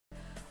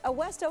A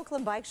West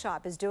Oakland bike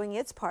shop is doing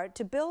its part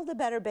to build a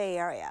better Bay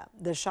Area.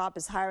 The shop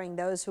is hiring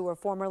those who were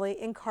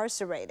formerly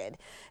incarcerated.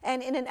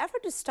 And in an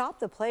effort to stop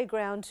the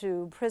playground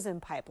to prison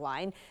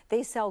pipeline,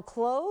 they sell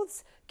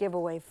clothes, give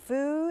away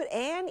food,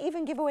 and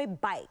even give away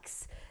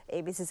bikes.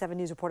 ABC 7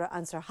 News reporter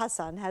Ansar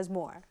Hassan has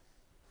more.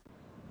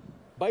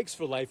 Bikes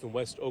for Life in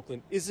West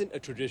Oakland isn't a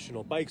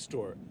traditional bike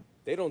store.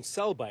 They don't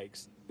sell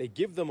bikes, they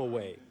give them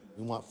away.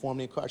 We want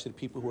formerly incarcerated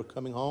people who are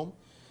coming home.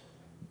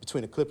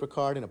 Between a Clipper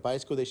card and a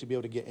bicycle, they should be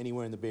able to get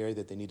anywhere in the Bay Area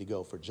that they need to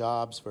go for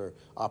jobs, for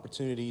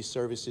opportunities,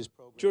 services,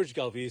 programs. George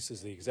Galvis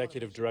is the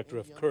executive director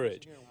of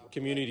Courage,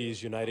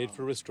 Communities United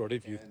for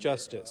Restorative Youth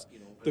Justice.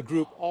 The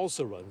group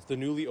also runs the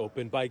newly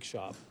opened bike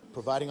shop.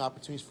 Providing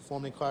opportunities for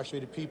formerly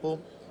incarcerated people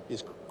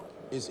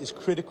is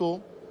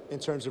critical in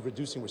terms of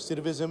reducing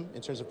recidivism,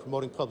 in terms of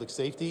promoting public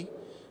safety,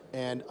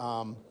 and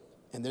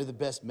they're the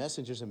best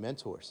messengers and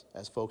mentors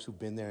as folks who've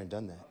been there and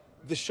done that.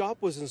 The shop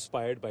was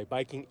inspired by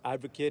biking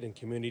advocate and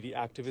community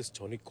activist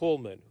Tony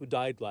Coleman, who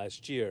died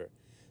last year.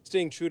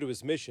 Staying true to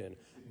his mission,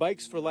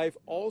 Bikes for Life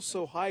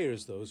also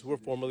hires those who were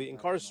formerly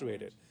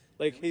incarcerated,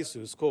 like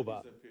Jesus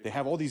Coba. They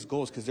have all these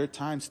goals because their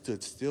time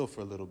stood still for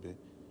a little bit.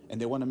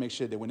 And they want to make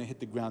sure that when they hit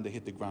the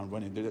ground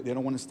running. They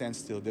don't want to stand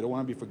still. They don't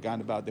want to be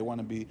forgotten about. They want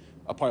to be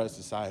a part of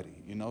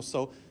society, you know?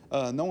 So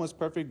no one's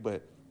perfect,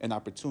 but an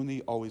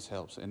opportunity always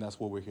helps, and that's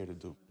what we're here to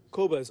do.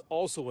 Coba is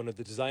also one of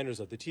the designers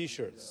of the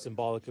T-shirts,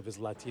 symbolic of his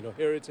Latino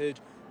heritage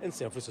and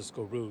San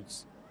Francisco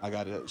roots. I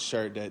got a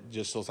shirt that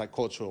just shows like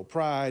cultural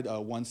pride.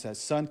 One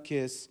says sun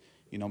kiss,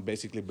 you know,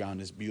 basically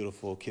brown is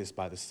beautiful, kissed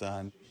by the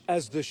sun.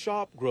 As the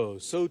shop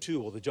grows, so too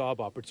will the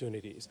job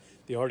opportunities.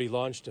 They already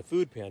launched a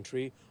food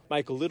pantry.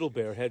 Michael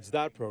Littlebear heads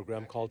that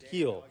program called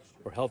HEAL,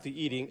 or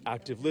Healthy Eating,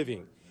 Active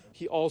Living.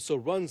 He also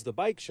runs the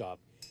bike shop.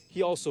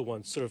 He also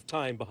once served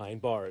time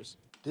behind bars.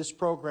 This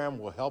program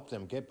will help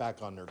them get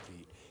back on their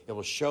feet. It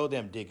will show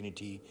them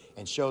dignity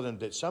and show them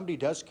that somebody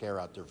does care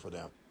out there for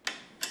them.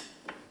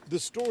 The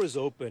store is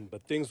open,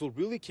 but things will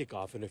really kick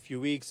off in a few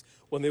weeks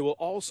when they will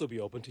also be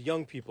open to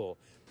young people.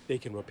 They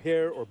can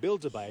repair or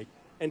build a bike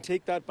and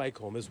take that bike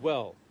home as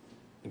well.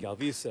 And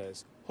Galvis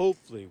says,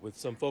 hopefully with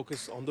some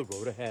focus on the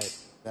road ahead.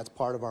 That's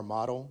part of our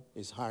model,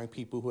 is hiring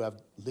people who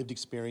have lived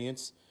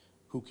experience,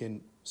 who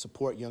can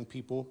support young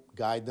people,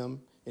 guide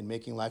them in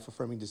making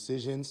life-affirming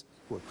decisions,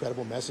 who are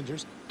credible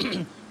messengers,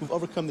 who've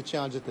overcome the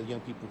challenges that young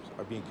people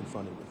are being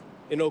confronted with.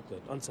 In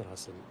Oakland, Ansar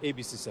Hassan,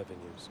 ABC 7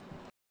 News.